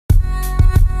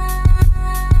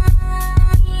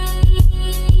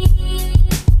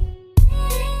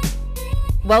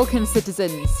Welcome,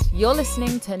 citizens. You're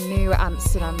listening to New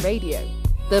Amsterdam Radio,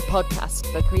 the podcast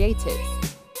for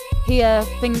creatives. Here,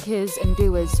 thinkers and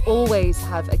doers always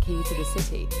have a key to the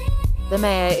city. The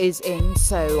mayor is in,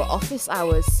 so office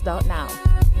hours start now.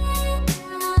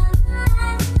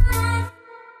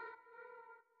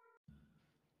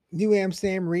 New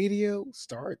Amsterdam Radio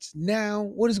starts now.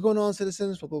 What is going on,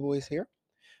 citizens? Football Boys here,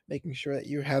 making sure that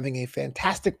you're having a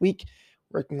fantastic week,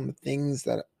 working on the things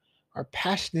that are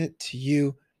passionate to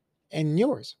you and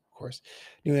yours, of course.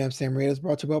 New Amsterdam Radio is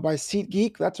brought to you by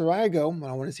SeatGeek. That's where I go when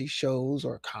I want to see shows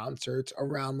or concerts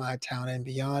around my town and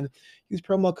beyond. Use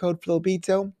promo code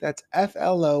FLOBITO, that's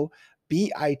FLOBITO,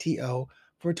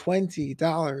 for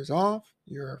 $20 off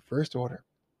your first order.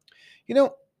 You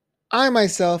know, I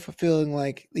myself are feeling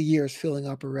like the year is filling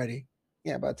up already.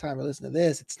 Yeah, by the time I listen to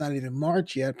this, it's not even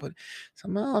March yet, but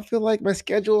somehow I feel like my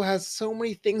schedule has so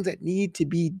many things that need to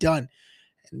be done.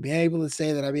 And being able to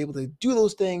say that I'm able to do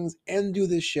those things and do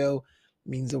this show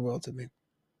means the world to me.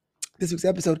 This week's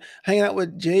episode, hanging out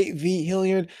with J.V.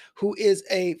 Hilliard, who is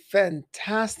a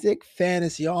fantastic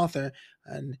fantasy author.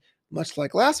 And much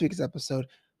like last week's episode,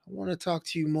 I want to talk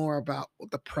to you more about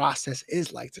what the process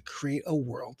is like to create a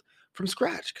world from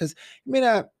scratch. Because you may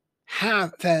not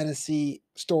have fantasy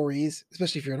stories,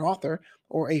 especially if you're an author,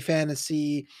 or a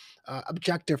fantasy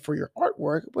objective for your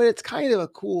artwork, but it's kind of a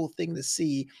cool thing to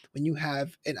see when you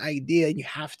have an idea and you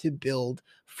have to build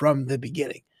from the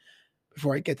beginning.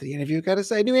 Before I get to the interview, I got to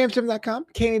say newamsterdam.com,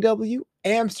 KNW,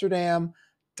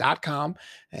 Amsterdam.com,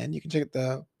 and you can check out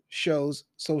the show's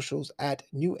socials at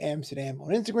New Amsterdam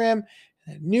on Instagram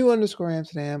and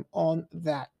new_Amsterdam on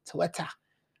that Twitter.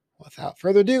 Without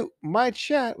further ado, my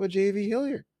chat with J.V.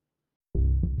 Hilliard.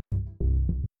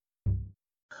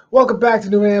 Welcome back to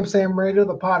New Amsterdam Radio,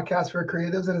 the podcast for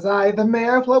creatives. It is I, the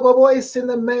mayor, Flobo Voice, in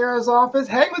the mayor's office,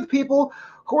 hang with people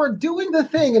who are doing the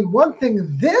thing. And one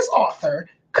thing this author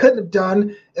couldn't have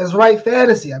done is write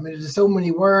fantasy. I mean, there's just so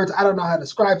many words. I don't know how to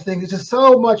describe things. It's just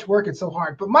so much work and so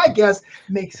hard. But my guest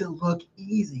makes it look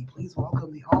easy. Please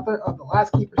welcome the author of The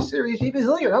Last Keeper series, J.V.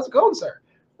 Hilliard. How's it going, sir?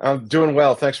 I'm doing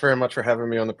well. Thanks very much for having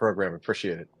me on the program.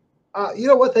 Appreciate it. You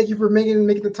know what? Thank you for making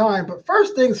the time. But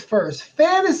first things first,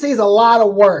 fantasy is a lot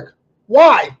of work.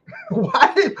 Why?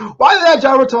 Why did that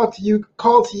genre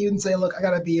call to you and say, look, I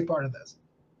got to be a part of this?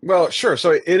 Well, sure.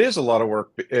 So it is a lot of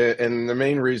work. And the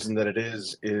main reason that it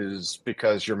is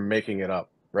because you're making it up,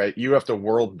 right? You have to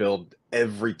world build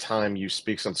every time you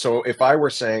speak something. So if I were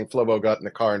saying Flobo got in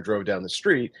the car and drove down the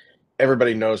street,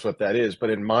 everybody knows what that is. But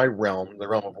in my realm, the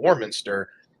realm of Warminster,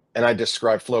 and I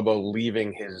describe Flobo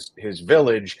leaving his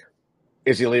village.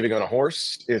 Is he leaving on a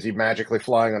horse? Is he magically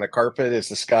flying on a carpet? Is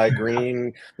the sky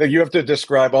green? You have to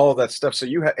describe all of that stuff. So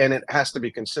and it has to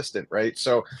be consistent, right?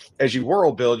 So as you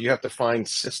world build, you have to find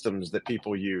systems that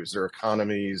people use, their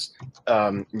economies,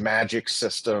 magic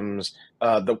systems,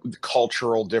 the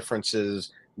cultural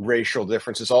differences, racial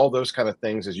differences, all those kind of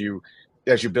things as you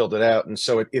build it out. And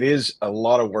so it is a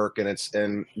lot of work.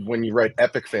 And when you write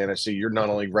epic fantasy, you're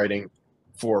not only writing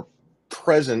for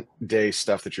present day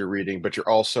stuff that you're reading, but you're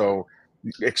also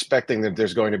expecting that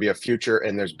there's going to be a future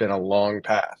and there's been a long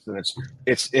path, and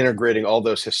it's integrating all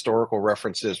those historical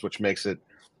references, which makes it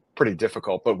pretty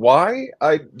difficult. But why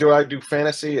I do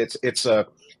fantasy? It's a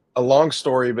long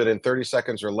story, but in 30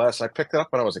 seconds or less. I picked it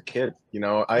up when I was a kid.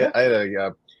 I had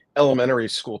a elementary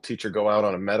school teacher go out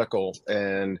on a medical,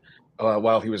 and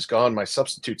while he was gone, my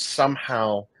substitute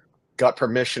somehow got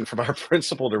permission from our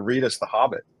principal to read us The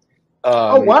Hobbit.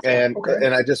 Wow. And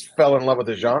I just fell in love with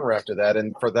the genre after that.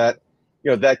 And for that,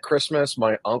 that Christmas,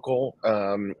 my uncle,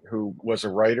 who was a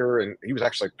writer, and he was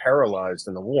actually paralyzed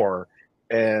in the war.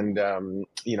 And,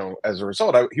 as a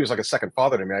result, he was like a second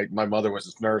father to me. My mother was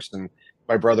his nurse, and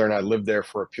my brother and I lived there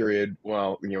for a period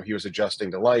while, he was adjusting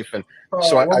to life. And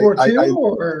so World War II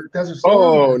or Desert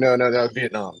Storm? No,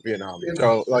 Vietnam.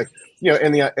 So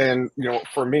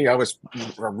for me, I was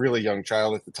a really young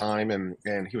child at the time,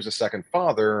 and he was a second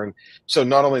father. And so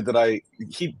not only did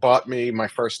he bought me my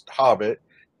first Hobbit,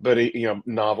 but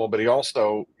novel, but he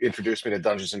also introduced me to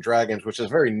Dungeons and Dragons, which is a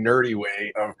very nerdy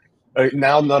way of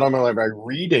now not only am I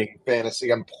reading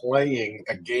fantasy, I'm playing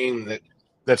a game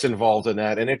that's involved in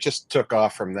that, and it just took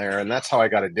off from there. And that's how I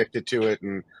got addicted to it.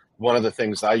 And one of the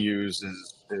things I use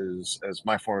is as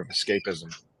my form of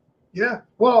escapism. Yeah.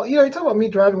 Well, you talk about me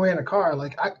driving away in a car.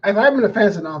 Like, if I'm in a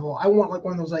fantasy novel, I want like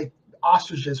one of those like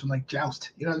ostriches from like Joust.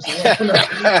 You know what I'm saying?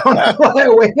 I fly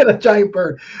away in a giant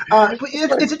bird. But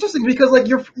it's interesting because like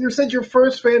you said your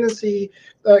first fantasy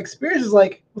experience is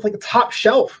like with like a top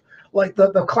shelf. like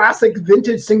the classic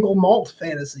vintage single malt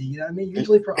fantasy. You know what I mean?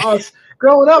 Usually for us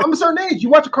growing up, I'm a certain age. You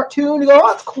watch a cartoon, you go,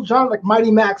 oh, that's cool, John, like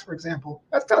Mighty Max, for example.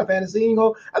 That's kind of fantasy. And you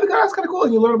go, I think that's kind of cool.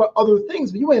 And you learn about other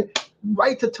things. But you went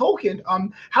right to Tolkien.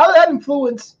 How did that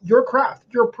influence your craft,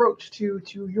 your approach to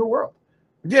your world?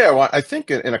 Yeah, well, I think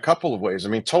in a couple of ways. I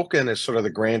mean, Tolkien is sort of the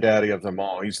granddaddy of them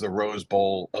all. He's the Rose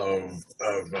Bowl of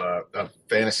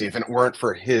fantasy. If it weren't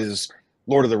for his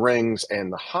Lord of the Rings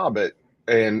and The Hobbit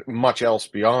and much else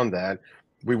beyond that,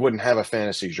 we wouldn't have a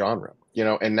fantasy genre.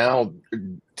 And now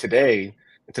today,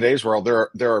 in today's world,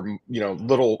 there are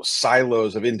little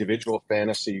silos of individual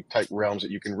fantasy type realms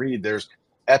that you can read. There's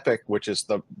epic, which is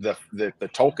the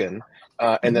Tolkien.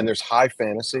 And then there's high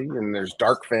fantasy, and there's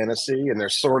dark fantasy, and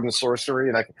there's sword and sorcery,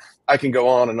 and I can go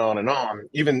on and on and on.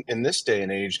 Even in this day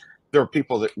and age, there are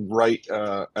people that write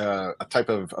a type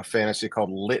of a fantasy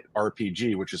called lit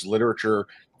RPG, which is literature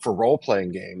for role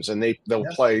playing games, and they'll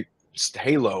play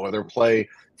Halo or they'll play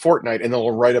Fortnite, and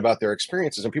they'll write about their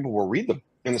experiences, and people will read them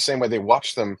in the same way they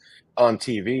watch them on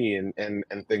TV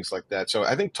and things like that. So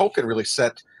I think Tolkien really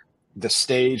set the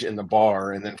stage and the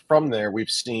bar, and then from there we've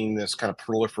seen this kind of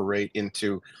proliferate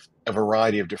into a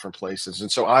variety of different places.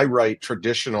 And so I write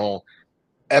traditional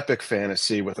epic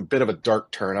fantasy with a bit of a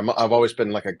dark turn. I've always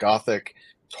been like a gothic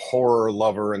horror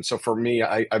lover, and so for me,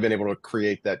 I've been able to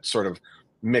create that sort of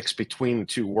mix between the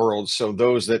two worlds. So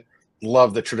those that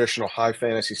love the traditional high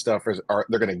fantasy stuff they're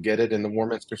going to get it in the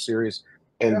Warminster series,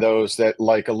 and those that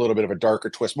like a little bit of a darker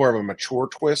twist, more of a mature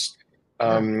twist,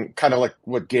 kind of like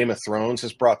what Game of Thrones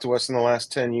has brought to us in the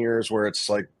last 10 years, where it's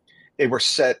like, hey,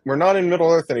 we're not in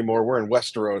Middle Earth anymore, we're in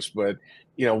Westeros, but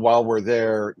while we're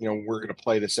there, we're going to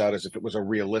play this out as if it was a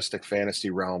realistic fantasy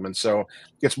realm. And so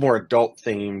it's more adult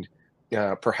themed,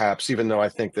 perhaps, even though I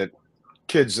think that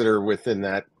kids that are within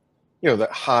that,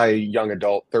 that high young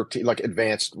adult 13, like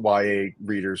advanced YA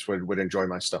readers would enjoy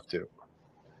my stuff too.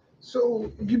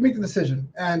 So you make the decision,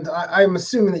 and I'm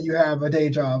assuming that you have a day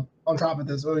job on top of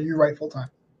this, or you write full time.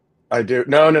 I do.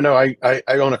 No. I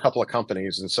own a couple of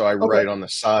companies, and so I write on the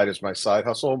side as my side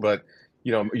hustle. But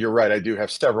you're right. I do have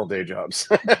several day jobs.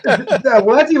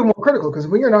 Well, that's even more critical, because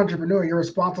when you're an entrepreneur, you're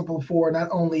responsible for not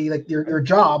only like your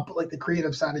job, but like the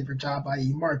creative side of your job,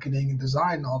 i.e., marketing and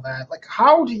design and all that. Like,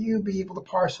 how do you be able to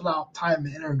parcel out time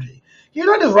and energy? You're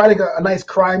not just writing a nice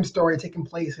crime story taking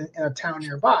place in a town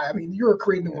nearby. I mean, you're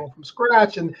creating the world from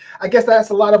scratch. And I guess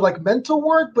that's a lot of like mental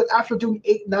work. But after doing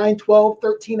 8, 9, 12,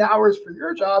 13 hours for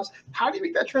your jobs, how do you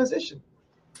make that transition?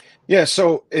 Yeah,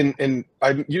 so and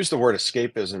I used the word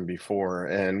escapism before,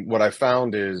 and what I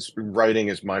found is writing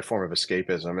is my form of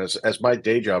escapism. As my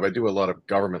day job, I do a lot of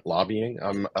government lobbying.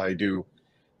 I do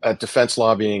defense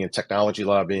lobbying and technology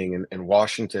lobbying in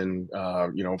Washington.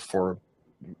 For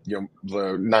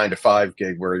the 9 to 5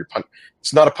 gig, where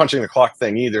it's not a punching the clock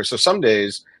thing either. So some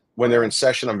days when they're in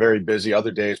session, I'm very busy. Other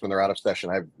days when they're out of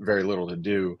session, I have very little to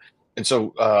do. And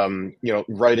so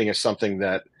writing is something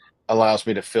that allows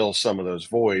me to fill some of those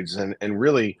voids. And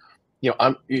really,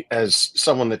 I'm, as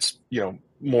someone that's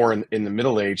more in the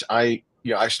middle age, I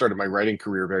started my writing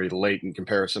career very late in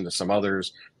comparison to some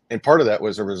others, and part of that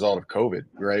was a result of COVID.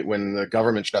 Right when the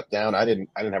government shut down, I didn't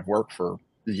have work for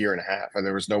a year and a half, and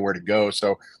there was nowhere to go.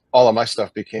 So all of my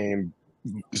stuff became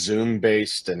Zoom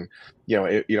based, and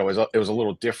it was a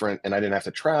little different, and I didn't have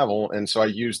to travel, and so I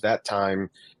used that time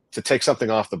to take something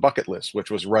off the bucket list,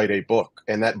 which was write a book.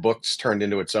 And that book's turned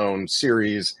into its own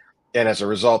series. And as a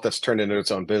result, that's turned into its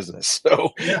own business. So,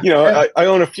 I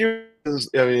own a few,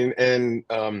 and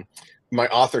my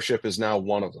authorship is now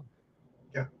one of them.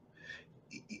 Yeah.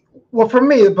 Well, for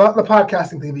me, the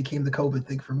podcasting thing became the COVID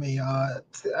thing for me. I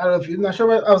don't know if you're not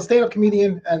sure, I was a stand-up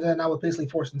comedian, and then I was basically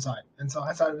forced inside. And so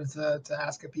I started to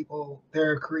ask people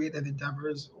their creative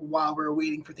endeavors while we were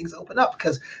waiting for things to open up,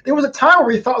 because there was a time where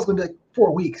we thought it was going to be like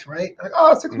 4 weeks, right?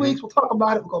 Like, 6 weeks, we'll talk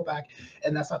about it, we'll go back.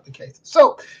 And that's not the case.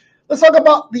 So let's talk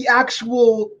about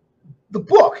the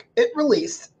book it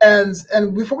released, and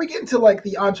before we get into like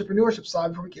the entrepreneurship side,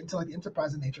 before we get into like the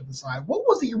enterprise nature of the side, what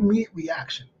was the immediate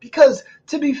reaction? Because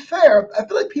to be fair, I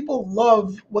feel like people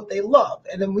love what they love,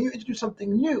 and then when you introduce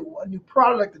something new, a new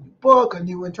product, a new book, a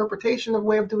new interpretation of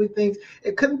way of doing things,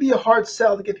 it couldn't be a hard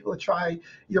sell to get people to try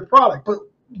your product. But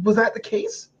was that the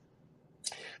case?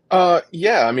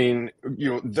 Yeah, I mean,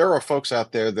 there are folks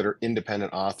out there that are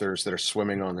independent authors that are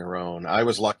swimming on their own. I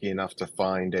was lucky enough to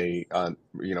find a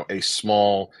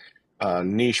small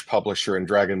niche publisher in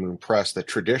Dragon Moon Press that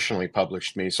traditionally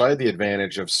published me. So I had the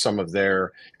advantage of some of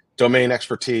their domain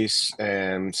expertise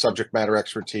and subject matter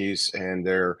expertise and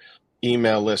their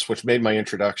email list, which made my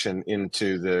introduction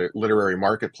into the literary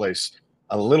marketplace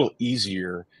a little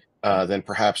easier. than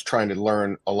perhaps trying to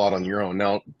learn a lot on your own.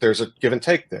 Now, there's a give and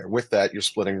take there. With that, you're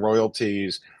splitting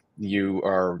royalties. You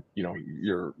are,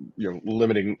 you're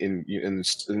limiting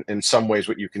in some ways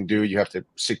what you can do. You have to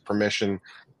seek permission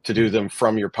to do them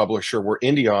from your publisher, where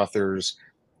indie authors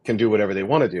can do whatever they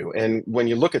want to do. And when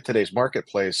you look at today's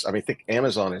marketplace, I mean, I think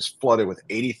Amazon is flooded with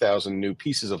 80,000 new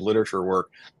pieces of literature work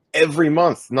every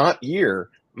month, not year,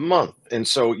 month. And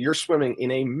so you're swimming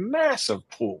in a massive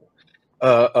pool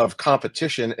of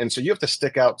competition. And so you have to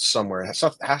stick out somewhere. It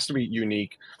has to be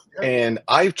unique. And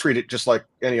I treat it just like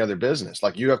any other business.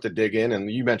 Like, you have to dig in,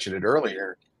 and you mentioned it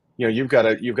earlier. You've got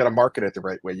to market it the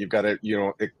right way. You've got to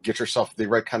get yourself the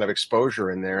right kind of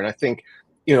exposure in there. And I think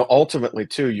ultimately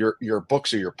too, your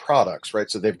books are your products, right?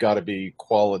 So they've got to be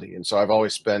quality. And so I've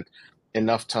always spent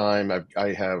enough time.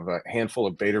 I have a handful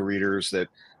of beta readers that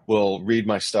will read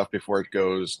my stuff before it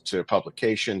goes to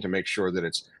publication to make sure that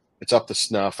it's up to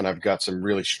snuff. And I've got some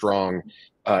really strong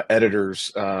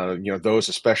editors, those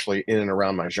especially in and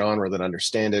around my genre that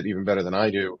understand it even better than I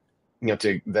do,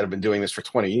 that have been doing this for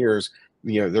 20 years.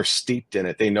 They're steeped in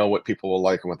it. They know what people will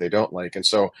like and what they don't like. And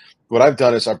so what I've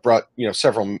done is I've brought,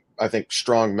 several, I think,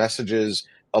 strong messages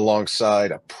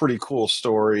alongside a pretty cool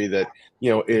story that,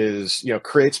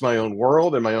 creates my own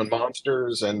world and my own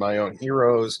monsters and my own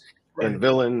heroes and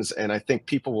villains. And I think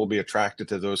people will be attracted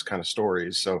to those kind of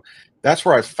stories. So that's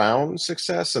where I've found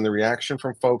success, and the reaction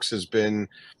from folks has been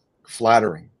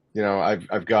flattering.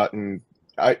 I've gotten,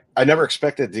 I never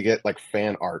expected to get like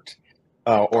fan art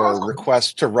or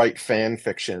requests to write fan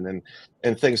fiction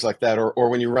and things like that. Or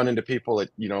when you run into people at,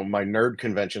 my nerd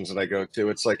conventions that I go to,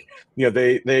 it's like, they'll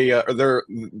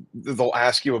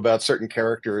ask you about certain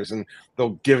characters, and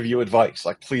they'll give you advice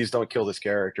like, please don't kill this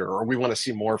character, or we want to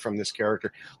see more from this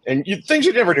character. And things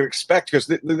you never do expect, because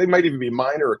they might even be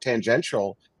minor or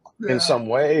tangential in some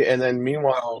way. And then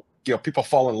meanwhile, people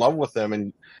fall in love with them,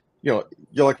 and you're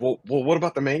like, well, what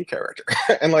about the main character?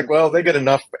 And like, well, they get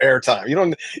enough airtime. You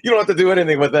don't have to do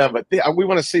anything with them, but we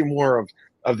want to see more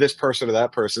of this person or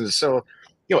that person. So,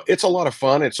 it's a lot of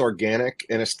fun. It's organic,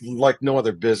 and it's like no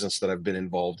other business that I've been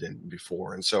involved in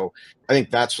before. And so I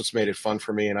think that's what's made it fun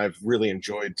for me. And I've really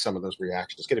enjoyed some of those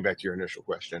reactions. Getting back to your initial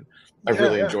question, I've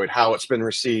really enjoyed how it's been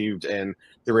received and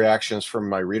the reactions from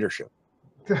my readership.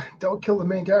 Don't kill the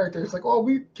main character. It's like, oh,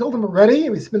 we killed him already,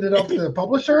 and we spin it off to the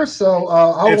publisher. So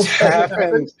it's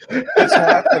happened. It's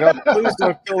happened. Please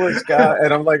don't kill this guy.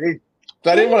 And I'm like,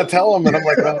 I didn't want to tell him, and I'm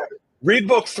like, read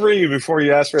book 3 before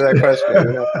you ask for that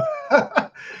question.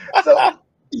 So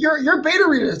your beta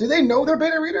readers, do they know they're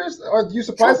beta readers, or do you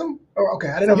surprise them? Or okay,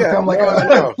 I didn't know. I'm like,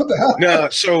 no. What the hell? No.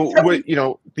 So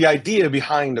the idea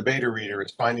behind the beta reader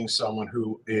is finding someone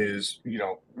who is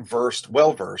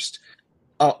well versed.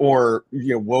 Or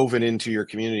woven into your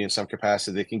community in some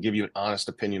capacity, they can give you an honest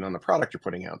opinion on the product you're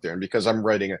putting out there. And because I'm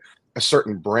writing a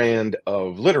certain brand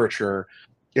of literature,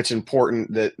 it's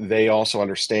important that they also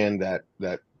understand that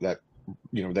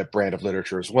brand of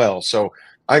literature as well. So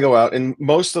I go out, and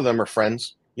most of them are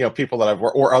friends, people that I've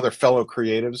worked, or other fellow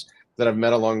creatives that I've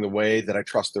met along the way that I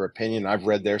trust their opinion. I've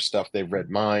read their stuff, they've read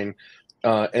mine.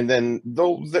 And then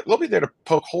they'll be there to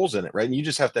poke holes in it, right? And you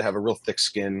just have to have a real thick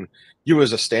skin. You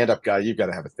as a stand-up guy, you've got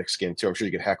to have a thick skin too. I'm sure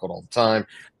you get heckled all the time.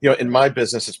 In my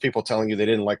business, it's people telling you they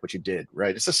didn't like what you did,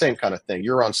 right? It's the same kind of thing.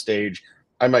 You're on stage.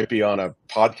 I might be on a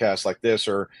podcast like this,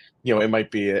 or it might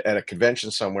be at a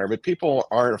convention somewhere, but people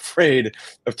aren't afraid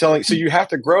of telling. So you have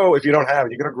to grow. If you don't have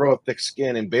it, you're going to grow a thick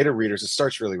skin. And beta readers, it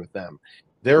starts really with them.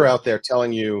 They're out there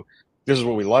telling you, this is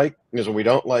what we like, this is what we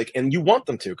don't like, and you want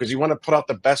them to, because you want to put out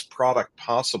the best product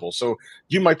possible. So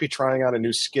you might be trying out a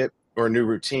new skit or a new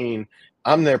routine.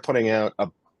 I'm there putting out a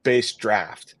base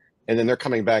draft, and then they're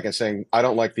coming back and saying, I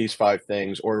don't like these 5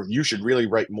 things, or you should really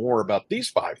write more about these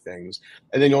 5 things.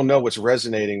 And then you'll know what's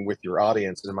resonating with your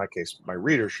audience, in my case, my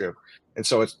readership. And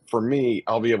so it's, for me,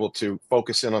 I'll be able to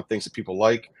focus in on things that people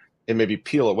like and maybe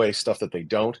peel away stuff that they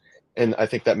don't. And I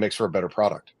think that makes for a better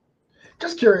product.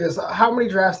 Just curious, how many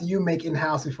drafts do you make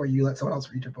in-house before you let someone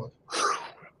else read your book?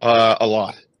 A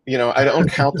lot. I don't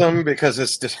count them because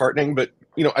it's disheartening, but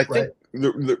I think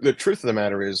the truth of the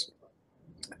matter is,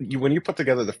 when you put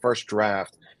together the first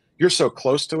draft, you're so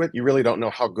close to it, you really don't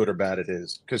know how good or bad it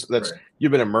is, because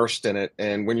you've been immersed in it.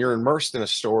 And when you're immersed in a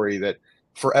story that,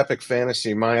 for epic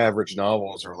fantasy, my average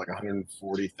novels are like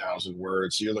 140,000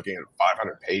 words. So you're looking at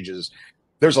 500 pages.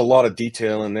 There's a lot of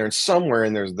detail in there, and somewhere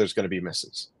in there's going to be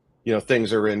misses.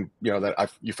 Things are in,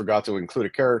 that you forgot to include a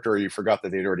character, or you forgot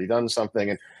that they'd already done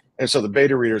something. And so the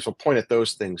beta readers will point at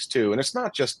those things too. And it's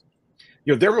not just,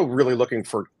 they're really looking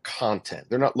for content.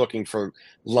 They're not looking for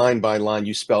line by line,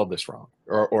 you spelled this wrong,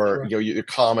 or your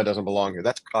comma doesn't belong here.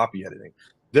 That's copy editing.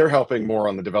 they're helping more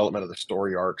on the development of the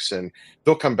story arcs, and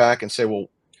they'll come back and say, well,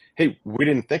 hey, we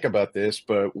didn't think about this,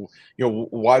 but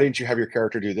why didn't you have your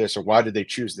character do this, or why did they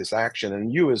choose this action?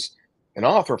 And you as an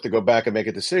author have to go back and make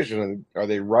a decision, and are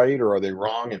they right or are they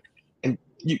wrong? And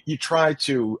you try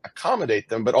to accommodate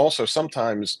them, but also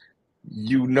sometimes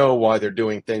why they're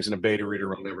doing things, and a beta reader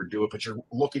will never do it, but you're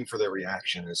looking for their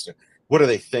reaction as to what are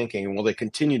they thinking, and will they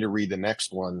continue to read the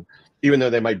next one, even though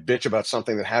they might bitch about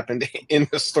something that happened in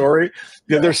the story.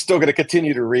 They're still going to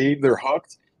continue to read. They're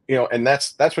hooked, and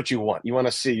that's what you want. You want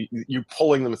to see you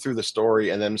pulling them through the story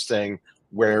and then saying,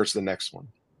 where's the next one?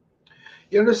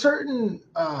 There's certain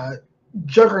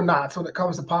juggernauts when it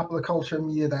comes to popular culture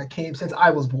media that came since I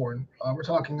was born. We're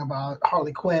talking about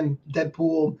Harley Quinn,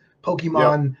 Deadpool,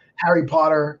 Pokemon, Harry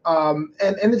Potter. And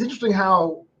it's interesting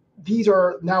how these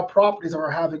are now properties that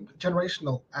are having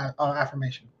generational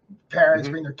affirmation. Parents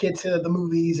bring their kids to the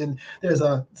movies, and there's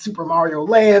a Super Mario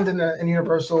Land in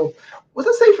Universal. What's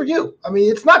that say for you? I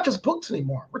mean, it's not just books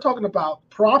anymore. We're talking about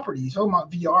properties, we're talking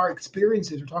about VR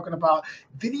experiences. We're talking about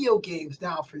video games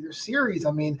now for your series.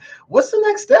 I mean, what's the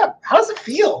next step? How does it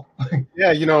feel?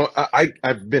 Yeah,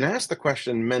 I've been asked the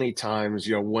question many times,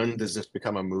 when does this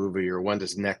become a movie, or when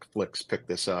does Netflix pick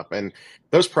this up? And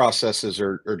those processes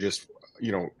are just,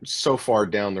 so far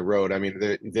down the road. I mean,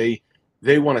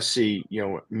 they want to see,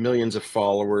 millions of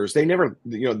followers. They never,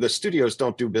 the studios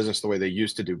don't do business the way they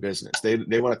used to do business.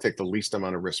 They want to take the least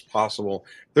amount of risk possible.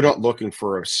 They're not looking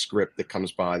for a script that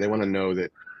comes by. They want to know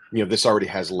that, this already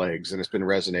has legs and it's been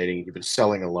resonating. You've been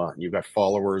selling a lot. You've got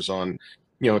followers on,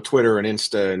 Twitter and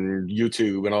Insta and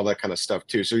YouTube and all that kind of stuff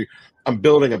too. So I'm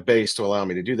building a base to allow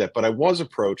me to do that. But I was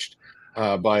approached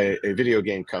by a video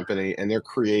game company, and they're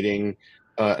creating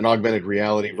an augmented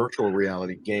reality, virtual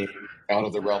reality game out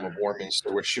of the realm of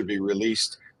Warminster, which should be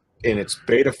released in its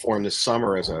beta form this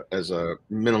summer as a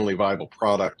minimally viable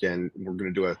product. And we're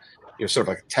going to do a sort of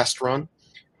like a test run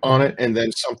on it, and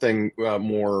then something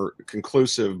more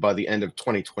conclusive by the end of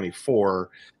 2024.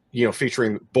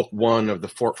 Featuring book one of the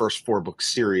first 4-book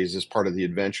series as part of the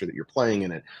adventure that you're playing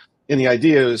in it. And the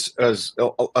idea is,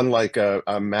 unlike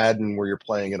a Madden where you're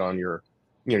playing it on your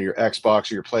your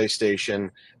Xbox or your PlayStation,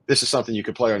 this is something you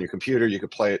could play on your computer. You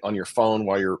could play it on your phone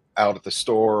while you're out at the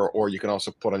store, or you can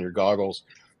also put on your goggles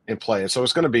and play it. So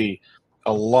it's going to be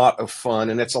a lot of fun,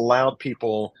 and it's allowed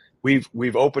people.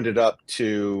 We've opened it up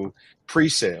to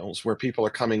pre-sales where people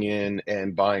are coming in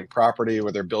and buying property,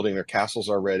 where they're building their castles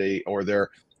already, or their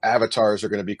avatars are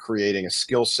going to be creating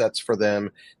skill sets for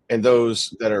them. And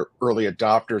those that are early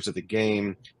adopters of the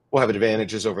game will have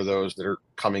advantages over those that are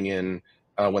coming in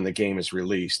when the game is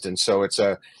released. And so it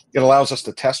allows us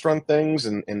to test run things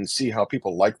and see how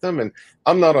people like them. And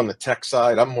I'm not on the tech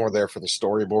side. I'm more there for the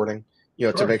storyboarding,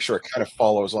 to make sure it kind of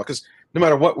follows along. Because no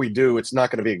matter what we do, it's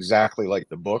not going to be exactly like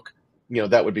the book.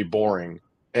 That would be boring.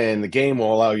 And the game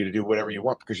will allow you to do whatever you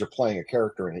want because you're playing a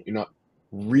character in it. You're not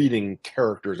reading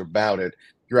characters about it.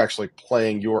 You're actually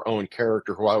playing your own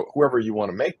character, whoever you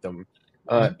want to make them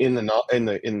in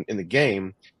the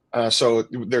game. So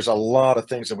there's a lot of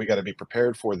things that we got to be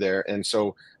prepared for there. And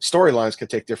so storylines can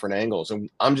take different angles. And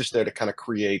I'm just there to kind of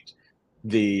create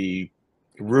the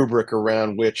rubric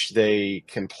around which they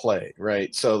can play,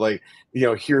 right? So like,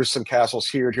 here's some castles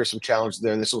here, here's some challenges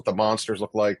there, and this is what the monsters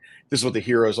look like, this is what the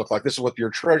heroes look like, this is what your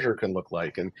treasure can look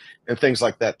like, and things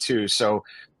like that too. So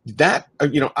that,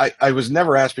 I was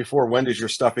never asked before, when does your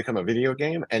stuff become a video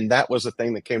game? And that was the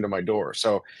thing that came to my door.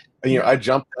 So, I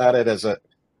jumped at it as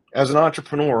an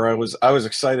entrepreneur. I was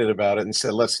excited about it and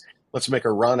said, let's make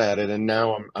a run at it. And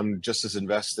now I'm just as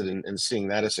invested in seeing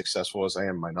that as successful as I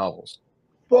am my novels.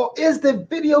 Well, is the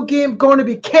video game going to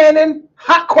be canon?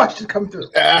 Hot question come through.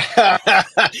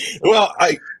 Well,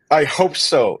 I hope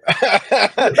so.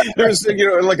 There's,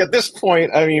 like at this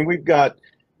point, I mean, we've got,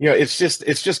 it's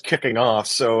just kicking off.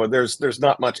 So there's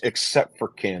not much except for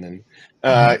canon,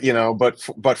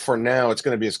 but for now it's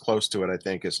going to be as close to it, I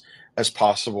think, as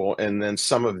possible. And then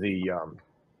some of the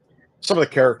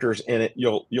characters in it,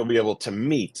 you'll be able to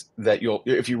meet that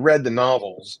if you read the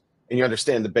novels and you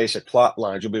understand the basic plot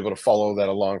lines, you'll be able to follow that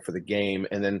along for the game.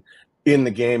 And then in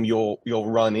the game, you'll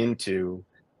run into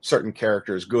certain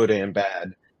characters, good and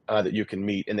bad, that you can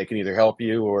meet, and they can either help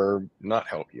you or not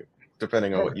help you,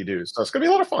 depending on what you do. So it's going to be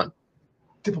a lot of fun.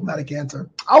 Diplomatic answer.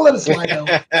 I'll let it slide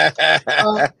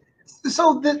though.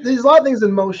 So there's a lot of things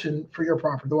in motion for your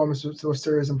property, the Warminster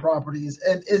series and properties,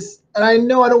 and I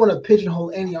know I don't want to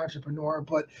pigeonhole any entrepreneur,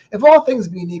 but if all things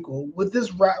being equal, would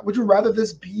you rather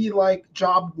this be like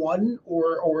job one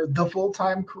or the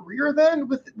full-time career then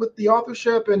with the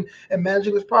authorship and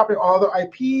managing this property, all other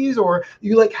IPs, or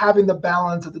you like having the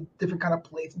balance of the different kind of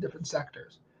plays in different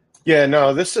sectors? Yeah,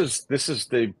 no, this is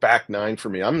the back nine for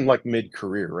me. I'm like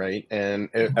mid-career, right?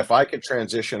 And Mhm. if I could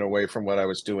transition away from what I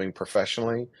was doing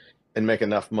professionally and make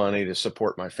enough money to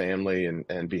support my family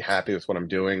and be happy with what I'm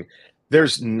doing,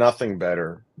 there's nothing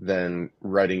better than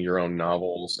writing your own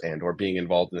novels and or being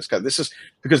involved in this. This is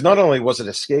because not only was it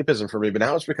escapism for me, but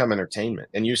now it's become entertainment.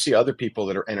 And you see other people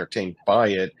that are entertained by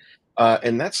it,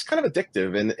 and that's kind of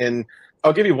addictive. And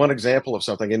I'll give you one example of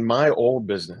something in my old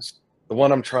business, the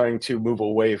one I'm trying to move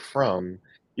away from.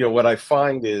 What I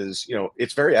find is,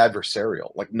 it's very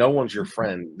adversarial. Like no one's your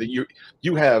friend. That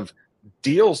you have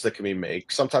deals that can be made.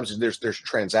 Sometimes there's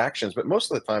transactions, but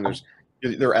most of the time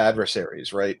they're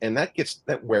adversaries, right? And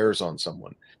that wears on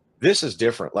someone. This is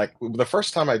different. Like the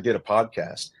first time I did a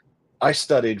podcast, I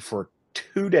studied for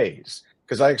 2 days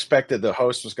because I expected the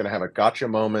host was going to have a gotcha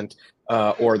moment,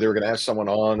 or they were going to have someone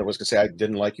on that was going to say, I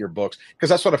didn't like your books. Because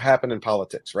that's what have happened in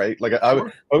politics, right? Like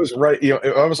Sure. I was right.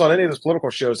 If I was on any of those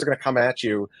political shows, they're going to come at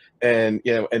you and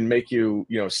make you,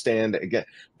 stand again.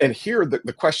 And here,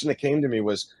 the question that came to me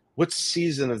was, what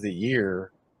season of the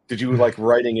year did you like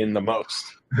writing in the most?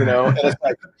 And it's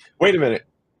like, wait a minute,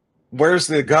 where's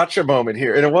the gotcha moment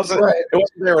here? And Right. it wasn't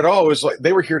there at all. It was like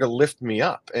they were here to lift me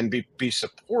up and be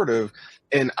supportive.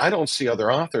 And I don't see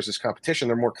other authors as competition.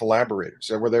 They're more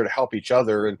collaborators. We're there to help each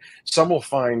other. And some will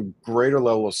find greater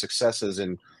level of successes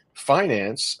in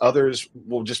finance. Others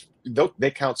will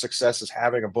they count success as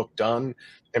having a book done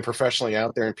and professionally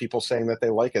out there and people saying that they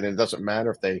like it. And it doesn't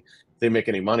matter if they make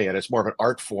any money at it. It's more of an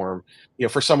art form.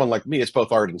 For someone like me, it's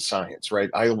both art and science, right?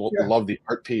 I Yeah. love the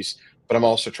art piece, but I'm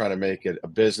also trying to make it a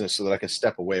business so that I can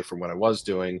step away from what I was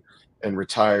doing and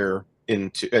retire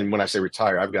into. And when I say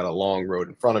retire, I've got a long road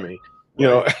in front of me.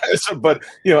 But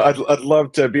I'd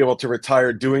love to be able to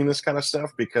retire doing this kind of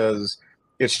stuff because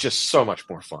it's just so much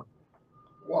more fun.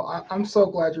 Well, I'm so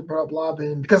glad you brought up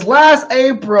lobbying because last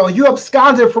April you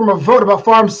absconded from a vote about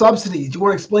farm subsidies. Do you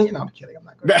want to explain it? No, I'm kidding. I'm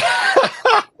not going to.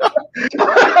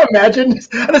 Imagine.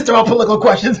 I just throw out political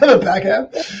questions in the back end.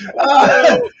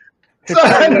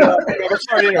 I'm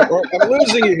sorry, I'm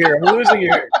losing you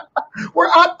here. We're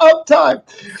up time.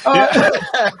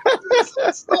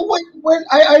 So when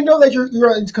I know that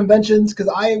you're at conventions because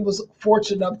I was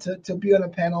fortunate enough to be on a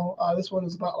panel. This one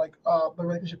was about the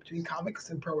relationship between comics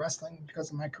and pro wrestling because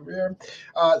of my career.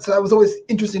 So that was always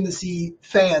interesting to see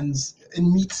fans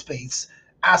in meet space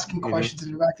asking questions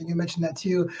and interacting. You mentioned that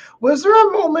too. Was there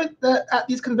a moment that at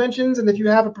these conventions, and if you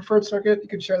have a preferred circuit, you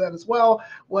can share that as well,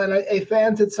 when a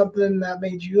fan did something that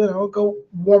made you, go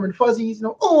warm and fuzzies,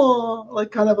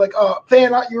 kind of like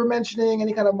fan art you were mentioning,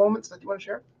 any kind of moments that you want to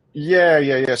share?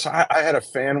 Yeah. So I had a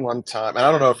fan one time, and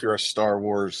I don't know if you're a Star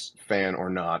Wars fan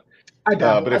or not. I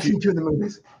dabble. But I've seen 2 of the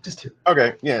movies, just 2.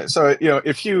 Okay, yeah. So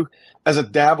if you, as a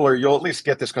dabbler, you'll at least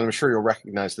get this because I'm sure you'll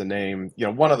recognize the name.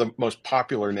 One of the most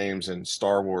popular names in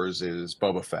Star Wars is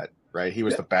Boba Fett, right? He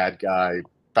was the bad guy,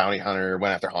 bounty hunter,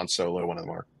 went after Han Solo, one of the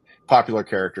more popular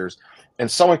characters.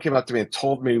 And someone came up to me and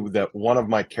told me that one of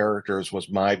my characters was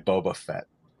my Boba Fett.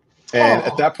 And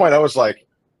at that point, I was like,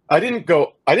 I didn't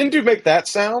make that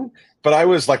sound, but I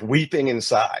was like weeping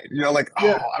inside,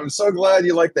 I'm so glad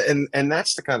you like that. And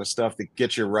that's the kind of stuff that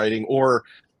gets you writing, or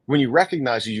when you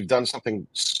recognize you've done something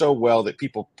so well that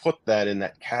people put that in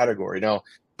that category. Now,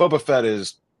 Boba Fett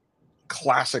is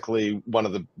classically one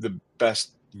of the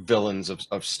best villains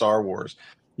of Star Wars,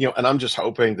 and I'm just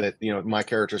hoping that, my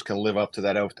characters can live up to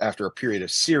that after a period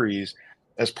of series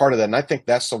as part of that. And I think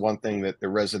that's the one thing that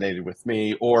resonated with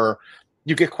me. Or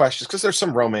you get questions because there's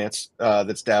some romance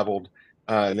that's dabbled,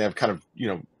 and they've kind of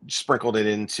sprinkled it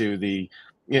into the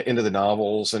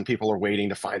novels, and people are waiting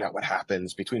to find out what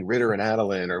happens between Ritter and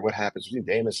Adeline, or what happens between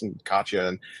Damas and Katya,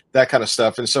 and that kind of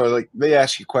stuff. And so like they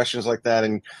ask you questions like that,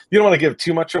 and you don't want to give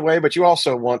too much away, but you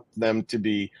also want them to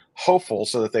be hopeful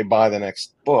so that they buy the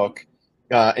next book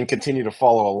and continue to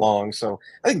follow along. So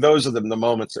I think those are the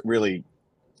moments that really,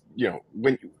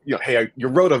 when hey, you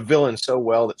wrote a villain so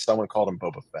well that someone called him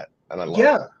Boba Fett, and I love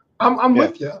it. I'm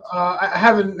with you. I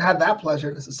haven't had that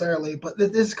pleasure necessarily, but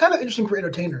it's kind of interesting for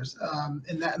entertainers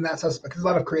in that suspect. There's a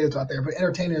lot of creatives out there, but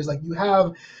entertainers, like, you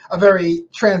have a very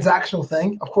transactional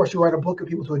thing. Of course, you write a book for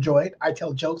people to enjoy it. I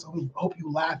tell jokes. I hope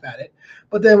you laugh at it.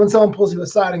 But then when someone pulls you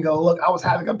aside and go, look, I was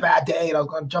having a bad day and I was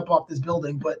going to jump off this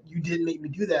building, but you didn't make me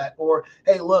do that. Or,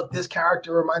 hey, look, this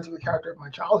character reminds me of a character of my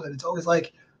childhood. It's always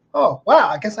like, oh, wow,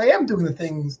 I guess I am doing the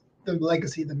things, the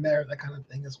legacy, the merit, that kind of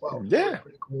thing as well. Yeah.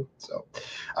 Pretty cool. So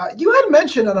you had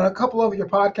mentioned on a couple of your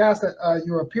podcasts that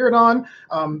you appeared on,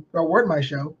 or weren't my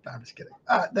show. No, I'm just kidding.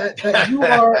 That you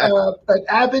are an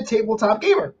avid tabletop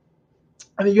gamer.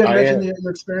 I mean, you had I mentioned am.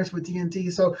 your experience with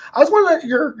D&D. So I was wondering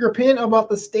your opinion about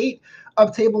the state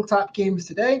of tabletop games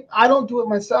today. I don't do it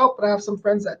myself, but I have some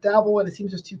friends that dabble, and it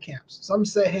seems there's two camps. Some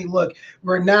say, hey, look,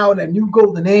 we're now in a new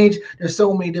golden age. There's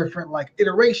so many different like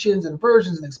iterations and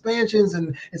versions and expansions,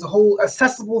 and it's a whole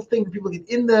accessible thing for people to get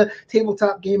in the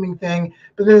tabletop gaming thing.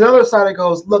 But there's the other side that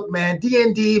goes, look, man,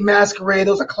 D&D, Masquerade,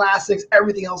 those are classics.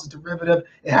 Everything else is derivative.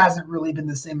 It hasn't really been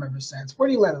the same ever since. Where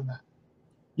do you land on that?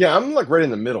 Yeah, I'm like right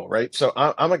in the middle, right? So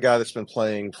I'm a guy that's been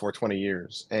playing for 20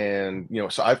 years, and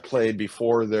so I've played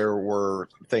before there were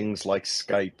things like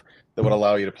Skype that would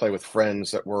allow you to play with friends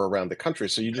that were around the country.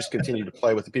 So you just continue to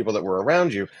play with the people that were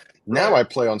around you. Now Right. I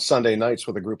play on Sunday nights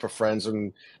with a group of friends,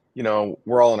 and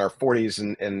we're all in our 40s,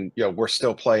 and we're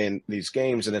still playing these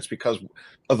games, and it's because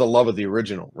of the love of the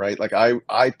original, right? Like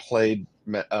I played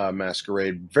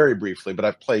Masquerade very briefly, but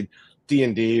I've played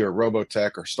D&D or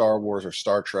Robotech or Star Wars or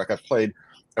Star Trek. I've played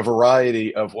a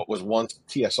variety of what was once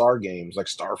TSR games like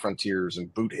Star Frontiers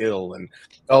and Boot Hill and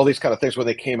all these kind of things where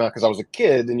they came out because I was a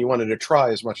kid and you wanted to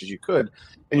try as much as you could.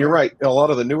 And you're right, a lot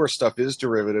of the newer stuff is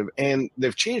derivative, and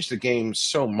they've changed the game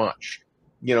so much,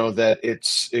 that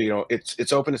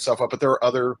it's opened itself up. But there are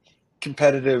other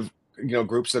competitive,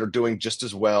 groups that are doing just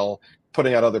as well,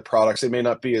 putting out other products. They may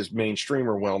not be as mainstream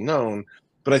or well known,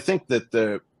 but I think that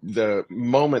the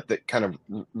moment that kind of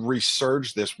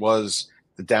resurged this was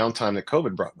the downtime that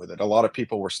COVID brought with it. A lot of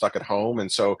people were stuck at home, and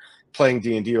so playing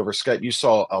D&D over Skype, you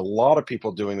saw a lot of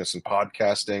people doing this in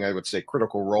podcasting. I would say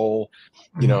Critical Role,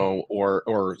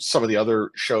 or some of the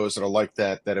other shows that are like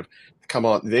that have come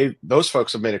on. Those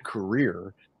folks have made a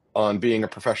career on being a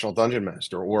professional dungeon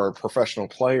master or a professional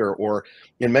player, or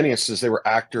in many instances they were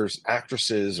actors,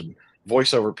 actresses, and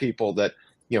voiceover people that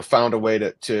found a way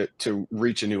to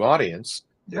reach a new audience,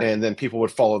 and then people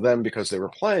would follow them because they were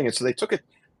playing, and so they took it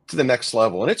to the next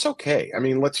level. And it's okay. I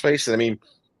mean, let's face it. I mean,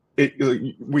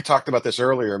 we talked about this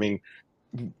earlier. I mean,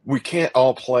 we can't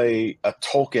all play a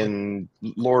Tolkien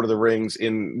Lord of the Rings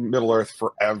in Middle Earth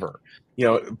forever.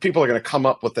 People are going to come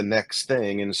up with the next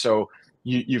thing. And so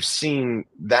you've seen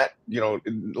that, the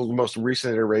most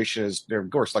recent iteration is, of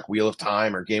course, like Wheel of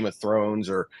Time or Game of Thrones,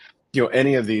 or,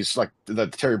 any of these, like the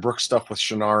Terry Brooks stuff with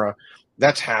Shannara.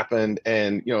 That's happened.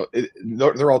 And,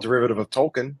 they're all derivative of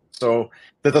Tolkien. So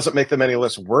that doesn't make them any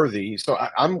less worthy. So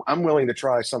I'm willing to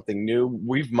try something new.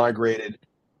 We've migrated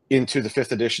into the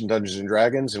 5th edition Dungeons and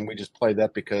Dragons, and we just play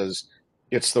that because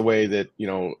it's the way that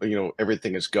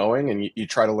everything is going, and you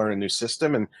try to learn a new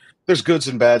system, and there's goods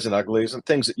and bads and uglies and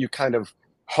things that you kind of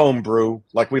homebrew.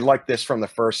 Like, we like this from the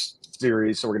first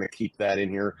series, so we're going to keep that in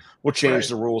here. We'll change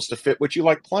the rules to fit what you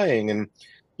like playing, and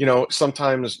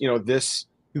sometimes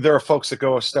there are folks that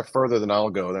go a step further than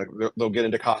I'll go. They'll get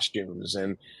into costumes,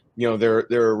 and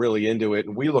they're really into it.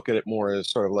 And we look at it more as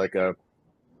sort of like a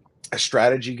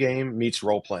strategy game meets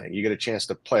role playing. You get a chance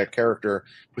to play a character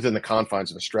within the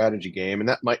confines of a strategy game, and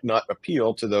that might not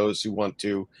appeal to those who want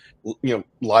to,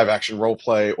 live action role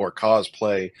play or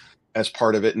cosplay as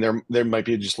part of it. And there might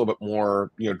be just a little bit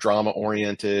more, drama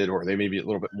oriented, or they may be a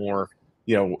little bit more,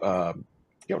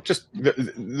 just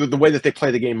the way that they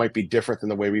play the game might be different than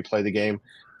the way we play the game.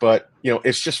 But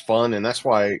it's just fun, and that's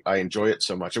why I enjoy it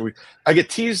so much. And I get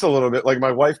teased a little bit, like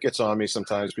my wife gets on me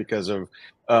sometimes because of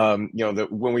that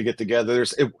when we get together.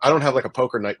 I don't have like a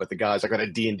poker night with the guys. I got a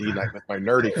D&D night with my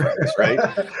nerdy friends,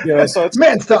 right? So it's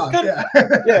man's talk.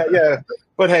 Yeah.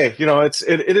 But hey,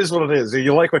 it is what it is.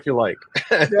 You like what you like.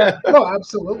 Yeah, no,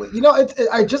 absolutely.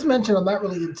 I just mentioned I'm not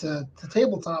really into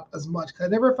tabletop as much because I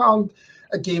never found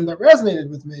a game that resonated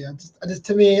with me. I just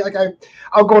to me, like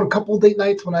I'll go to a couple date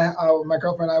nights when my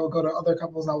girlfriend and I would go to other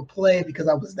couples and I would play because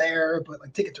I was there, but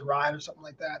like Ticket to Ride or something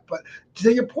like that. But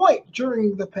to your point,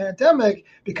 during the pandemic,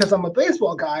 because I'm a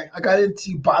baseball guy, I got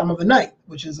into Bottom of the Night,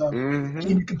 which is a game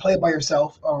you can play by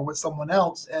yourself or with someone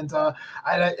else. And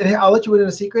I'll let you in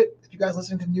a secret. If you guys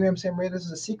listening to New Amsterdam Radio, this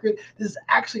is a secret. This is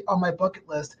actually on my bucket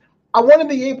list. I want to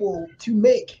be able to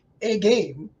make a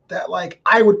game that like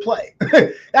I would play.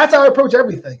 That's how I approach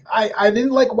everything. I didn't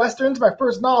like Westerns. My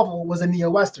first novel was a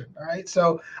neo-Western. All right.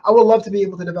 So I would love to be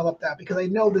able to develop that because I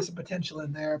know there's a potential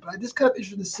in there, but I just kind of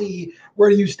interested to see where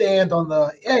you stand on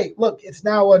the, hey, look, it's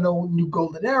now a new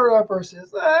golden era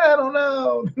versus, I don't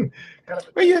know.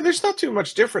 But yeah, there's not too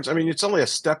much difference. I mean, it's only a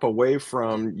step away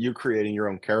from you creating your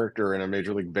own character in a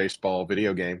Major League Baseball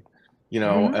video game,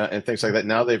 and things like that.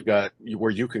 Now they've got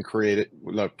where you can create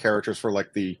characters for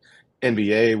like the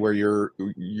NBA, where you're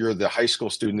the high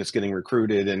school student that's getting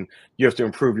recruited, and you have to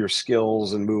improve your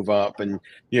skills and move up, and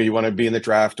you want to be in the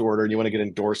draft order, and you want to get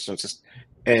endorsements,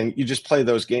 and you just play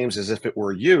those games as if it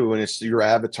were you, and it's your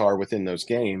avatar within those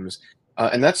games.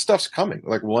 And that stuff's coming.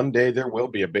 Like one day there will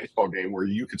be a baseball game where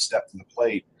you could step to the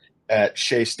plate at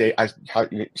Shea State.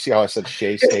 You see how I said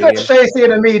Shea Stadium? It's not Shea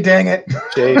Stadium to me, dang it.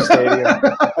 Shea Stadium.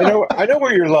 I know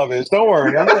where your love is. Don't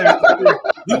worry.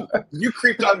 You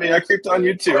creeped on me. I creeped on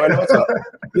you too. I know what's up.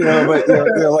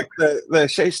 But like the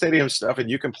Shea Stadium stuff, and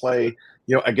you can play,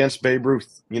 against Babe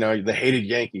Ruth, the hated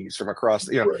Yankees from across,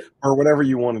 or whatever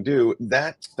you want to do.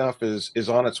 That stuff is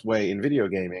on its way in video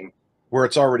gaming, where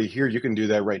it's already here. You can do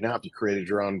that right now if you created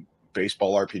your own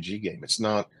baseball RPG game. It's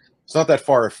not that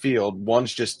far afield.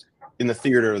 One's just in the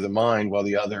theater of the mind, while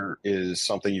the other is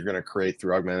something you're going to create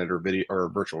through augmented or video or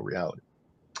virtual reality.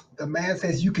 The man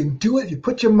says you can do it if you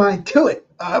put your mind to it,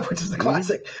 which is a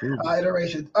classic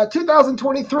iteration.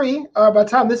 2023, by the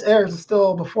time this airs, is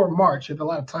still before March. You have a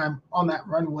lot of time on that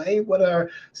runway. What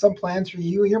are some plans for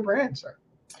you and your brand, sir?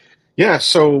 Yeah,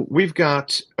 so we've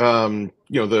got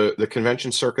the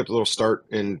convention circuit that'll start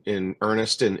in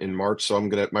earnest in March. So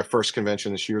my first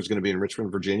convention this year is going to be in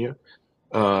Richmond, Virginia.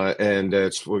 And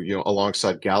it's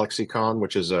alongside GalaxyCon,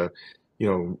 which is a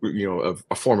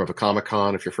form of a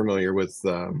Comic-Con. If you're familiar with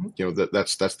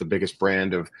that's the biggest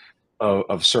brand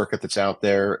of circuit that's out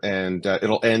there, and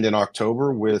it'll end in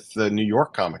October with the New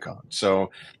York Comic-Con.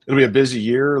 So it'll be a busy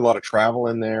year, a lot of travel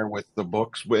in there with the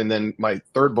books. And then my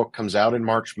third book comes out in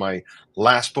March. My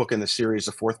last book in the series,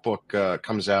 the fourth book,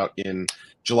 comes out in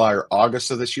July or August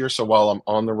of this year. So while I'm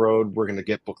on the road, we're going to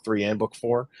get book 3 and book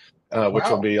 4. Which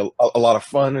will be a lot of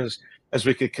fun as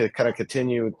we could kind of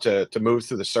continue to move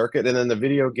through the circuit. And then the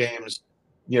video games,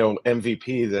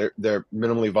 MVP, they're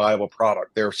minimally viable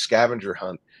product. Their scavenger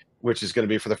hunt, which is going to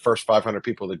be for the first 500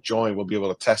 people that join. We'll be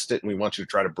able to test it, and we want you to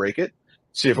try to break it,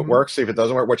 see if it works, see if it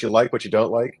doesn't work, what you like, what you don't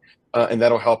like. And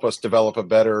that'll help us develop a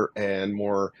better and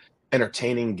more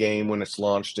entertaining game when it's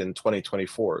launched in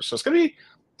 2024. So it's going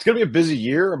to be a busy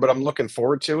year, but I'm looking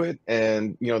forward to it.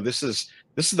 And this is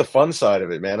the fun side of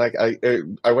it, man.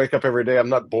 I wake up every day, I'm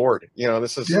not bored.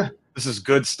 This is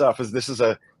good stuff. This is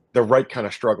the right kind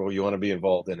of struggle you want to be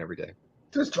involved in every day.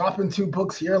 Just dropping 2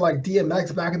 books here, like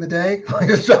DMX back in the day, like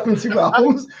just dropping 2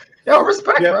 albums.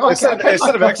 Respect, bro. Instead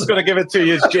of X going to give it to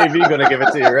you, it's JV going to give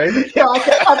it to you, right? Yeah, I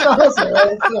can't hustle,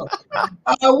 right?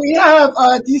 So, we have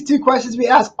these 2 questions we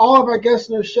ask all of our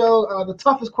guests on the show. The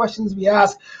toughest questions we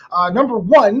ask. Number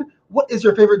 1, what is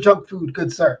your favorite junk food,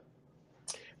 good sir?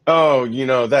 Oh,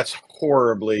 that's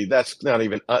not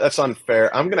even, that's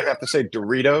unfair. I'm going to have to say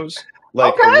Doritos,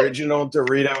 original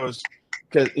Doritos.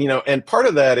 Because, and part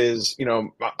of that is,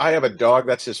 I have a dog,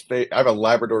 that's his favorite. I have a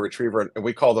Labrador Retriever, and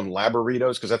we call them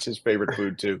Labaritos because that's his favorite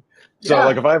food too. So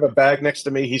if I have a bag next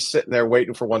to me, he's sitting there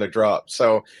waiting for one to drop.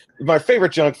 So my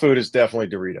favorite junk food is definitely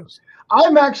Doritos.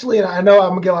 I'm actually, and I know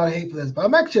I'm going to get a lot of hate for this, but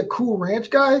I'm actually a Cool Ranch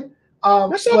guy.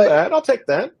 That's not bad. I'll take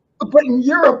that. But in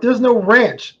Europe, there's no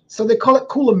ranch, so they call it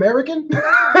Cool American.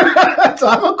 So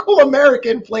I'm a Cool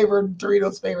American flavored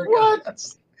Doritos favorite guy.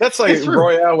 That's like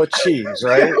Royale with cheese,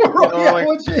 right?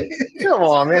 With cheese. Come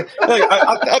on, man.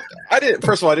 I didn't.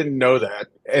 First of all, I didn't know that,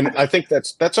 and I think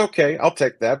that's okay. I'll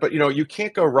take that. But you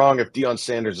can't go wrong if Deion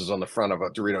Sanders is on the front of a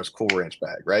Doritos Cool Ranch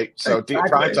bag, right? So exactly.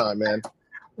 Prime time, man.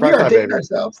 We are dating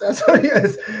ourselves. That's what it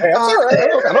is. Hey, that's all right.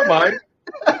 I don't mind.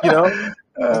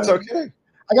 It's okay.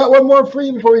 I got one more for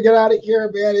you before we get out of here,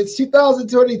 man. It's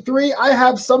 2023. I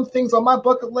have some things on my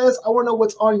bucket list. I want to know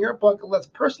what's on your bucket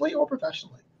list, personally or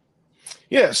professionally.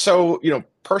 Yeah, so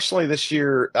personally this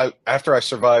year, after I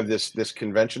survive this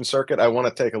convention circuit, I want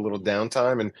to take a little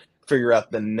downtime and figure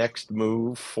out the next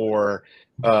move for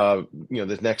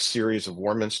the next series of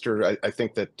Warminster. I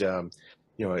think that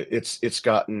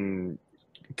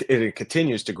it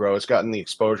continues to grow. It's gotten the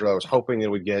exposure I was hoping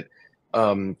it would get.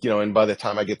 And by the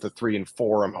time I get to 3 and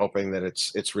 4, I'm hoping that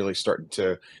it's really starting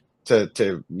to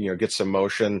get some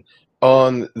motion.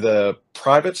 On the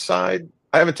private side,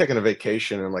 I haven't taken a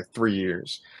vacation in like 3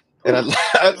 years, and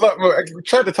I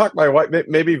tried to talk my wife,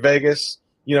 maybe Vegas.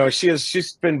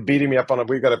 She's been beating me up on it.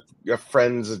 We've got a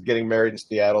friends getting married in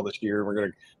Seattle this year. We're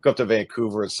gonna go up to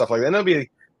Vancouver and stuff like that. And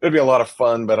it'll be a lot of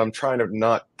fun, but I'm trying to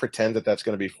not pretend that that's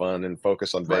going to be fun and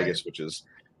focus on Vegas, which is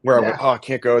where I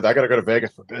can't go. I got to go to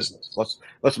Vegas for business.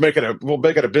 We'll make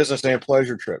it a business and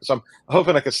pleasure trip. So I'm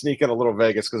hoping I can sneak in a little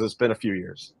Vegas because it's been a few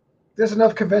years. There's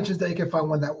enough conventions that you can find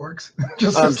one that works.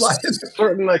 I'm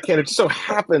certain I can. It just so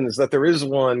happens that there is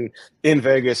one in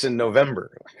Vegas in November.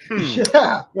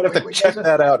 Yeah. I'm going to have to check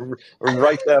that out and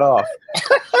write that off.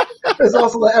 There's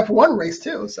also the F1 race,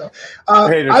 too. So I've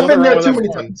been there too many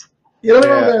times. You don't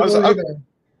know there really either.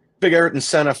 Big Ayrton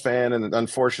Senna fan, and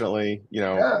unfortunately,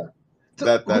 that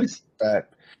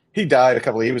he died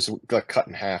he was like cut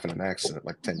in half in an accident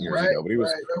like 10 years ago. But he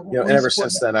was, right. you know, and ever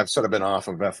since then, I've sort of been off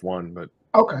of F1. But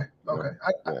okay.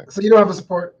 So you don't have a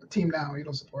support team now. You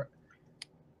don't support.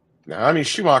 No, I mean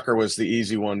Schumacher was the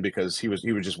easy one because he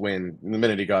would just win the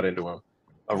minute he got into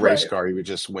a race car. He would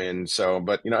just win. So,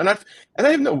 but you know, and I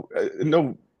have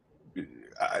no.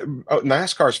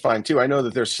 NASCAR's fine too. I know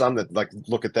that there's some that like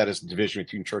look at that as a division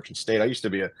between church and state. I used to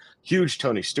be a huge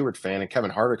Tony Stewart fan and Kevin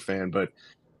Harvick fan, but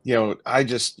you know, I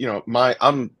just, you know,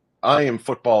 I am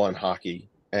football and hockey,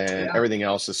 and everything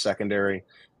else is secondary.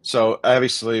 So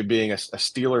obviously, being a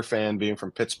Steeler fan, being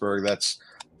from Pittsburgh,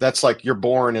 that's like you're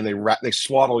born and they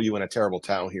swaddle you in a terrible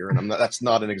towel here, and that's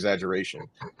not an exaggeration.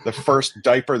 The first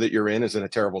diaper that you're in is in a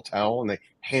terrible towel, and they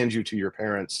hand you to your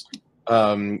parents,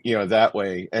 you know, that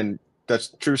way. And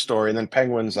that's a true story. And then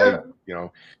Penguins, you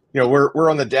know,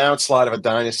 we're on the downslide of a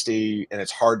dynasty, and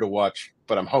it's hard to watch.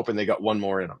 But I'm hoping they got one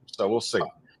more in them. So we'll see.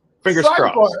 Fingers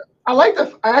crossed. I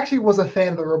actually was a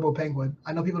fan of the Robo Penguin.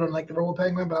 I know people don't like the Robo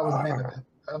Penguin, but I was a fan of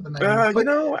it. You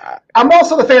know, I'm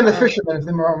also the fan of the fishermen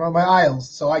of my Isles,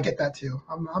 so I get that too.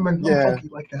 I'm funky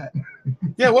like that.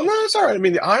 Yeah, well, no, it's all right. I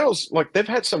mean, the Isles, like they've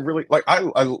had some really I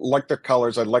like their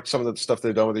colors. I like some of the stuff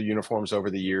they've done with the uniforms over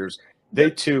the years. They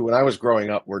too, when I was growing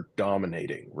up, were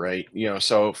dominating, right? You know,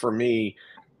 so for me,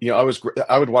 you know,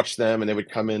 I would watch them, and they would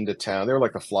come into town. They were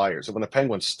like the Flyers. So when the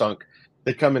Penguins stunk,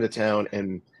 they'd come into town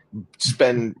and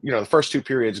spend, you know, the first two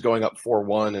periods going up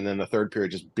 4-1, and then the third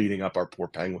period just beating up our poor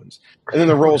Penguins. And then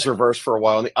the roles reversed for a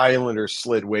while, and the Islanders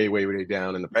slid way, way, way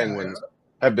down, and the Penguins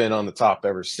have been on the top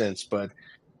ever since. But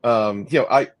you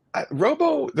know,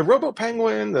 the Robo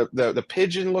Penguin, the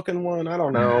pigeon looking one, I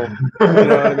don't know. You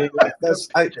know what I mean?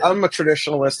 I'm a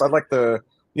traditionalist. I like the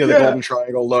Golden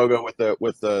Triangle logo with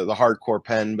the hardcore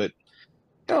pen, but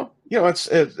you know, it's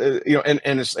you know, and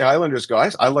as the Islanders go,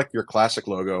 I like your classic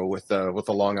logo with the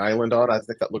Long Island on. I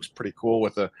think that looks pretty cool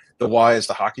with the Y as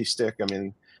the hockey stick. I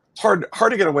mean, it's hard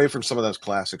to get away from some of those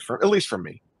classics, at least for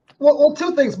me. Well,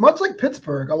 two things. Much like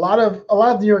Pittsburgh, a lot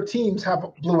of New York teams have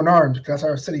blue and orange because that's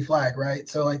our city flag, right?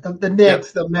 So like the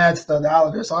Knicks, the Mets, the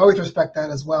Islanders. So I always respect that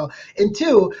as well. And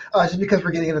two, just because we're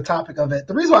getting into the topic of it,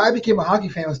 the reason why I became a hockey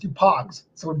fan was through Pogs.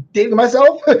 So dating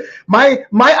myself, my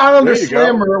Islanders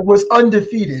slammer was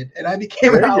undefeated, and I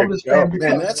became an Islanders fan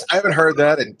because I haven't heard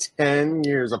that in 10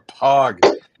 years. Of Pog.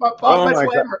 My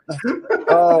slammer.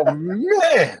 Oh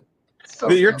man. So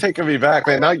you're taking me back,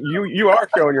 man. Now you are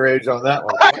showing your age on that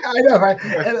one. I know, right?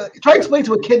 And, try to explain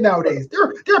to a kid nowadays.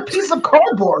 They're a piece of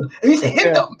cardboard. And you used to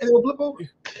hit them, and they'll flip over.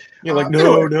 You're like,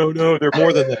 no, they're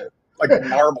more than that. Like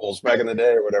marbles back in the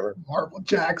day or whatever. Marble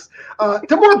jacks.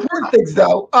 To more important things,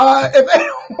 though, if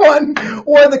anyone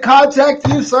wanted to contact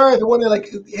you, if they want to like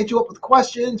hit you up with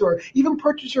questions or even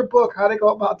purchase your book, how do they go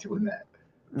about doing that?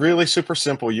 Really super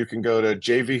simple. You can go to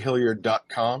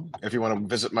jvhilliard.com if you want to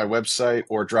visit my website,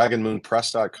 or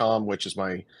dragonmoonpress.com, which is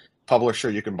my publisher.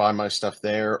 You can buy my stuff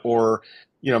there, or,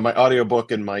 you know, my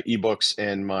audiobook and my ebooks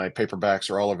and my paperbacks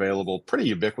are all available pretty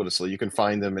ubiquitously. You can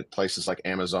find them at places like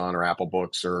Amazon or Apple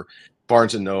Books or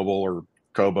Barnes & Noble or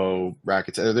Kobo,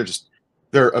 Rakuten.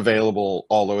 They're available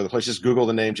all over the place. Just Google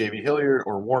the name JV Hilliard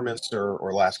or Warminster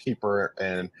or Last Keeper,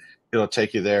 and it'll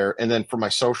take you there. And then for my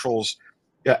socials,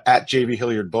 at JV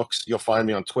Hilliard Books, you'll find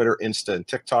me on Twitter, Insta, and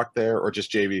TikTok there, or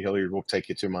just JV Hilliard will take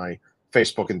you to my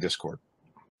Facebook and Discord.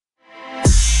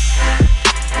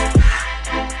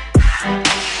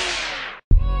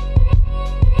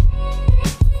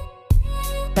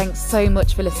 Thanks so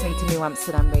much for listening to New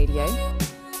Amsterdam Radio.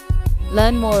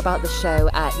 Learn more about the show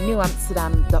at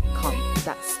newamsterdam.com.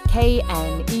 That's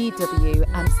KNEW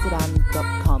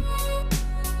Amsterdam.com.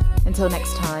 Until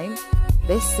next time,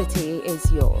 this city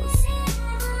is yours.